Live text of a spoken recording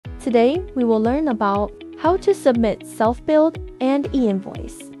Today, we will learn about how to submit self-billed and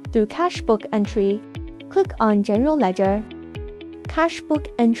e-invoice through cash book entry. Click on General Ledger, Cash Book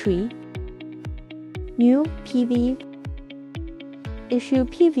Entry, New PV, Issue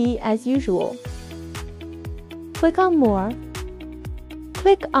PV as usual. Click on More.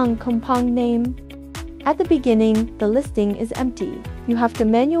 Click on Compound Name. At the beginning, the listing is empty. You have to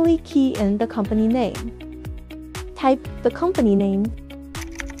manually key in the company name. Type the company name.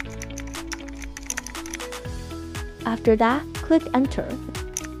 After that, click Enter.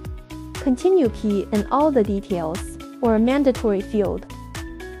 Continue key in all the details or a mandatory field.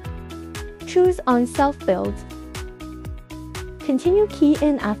 Choose on Self-Billed. Continue key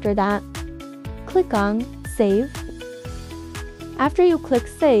in after that. Click on Save. After you click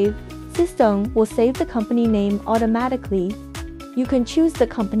Save, system will save the company name automatically. You can choose the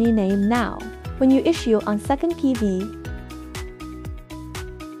company name now when you issue on second PV.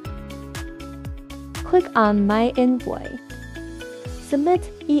 Click on My Invoice. Submit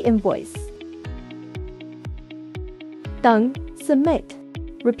e-invoice. Done. Submit.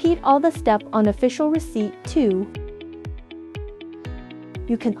 Repeat all the steps on official receipt too.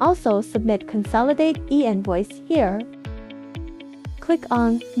 You can also submit Consolidate e-invoice here. Click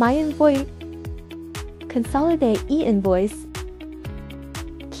on My Invoice. Consolidate e-invoice.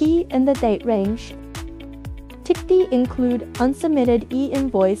 Key in the date range. Tick the Include Unsubmitted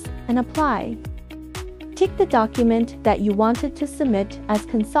e-invoice and apply. Tick the document that you wanted to submit as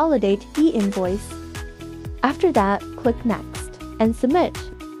Consolidate e-invoice. After that, click Next and submit.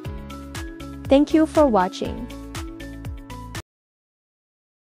 Thank you for watching.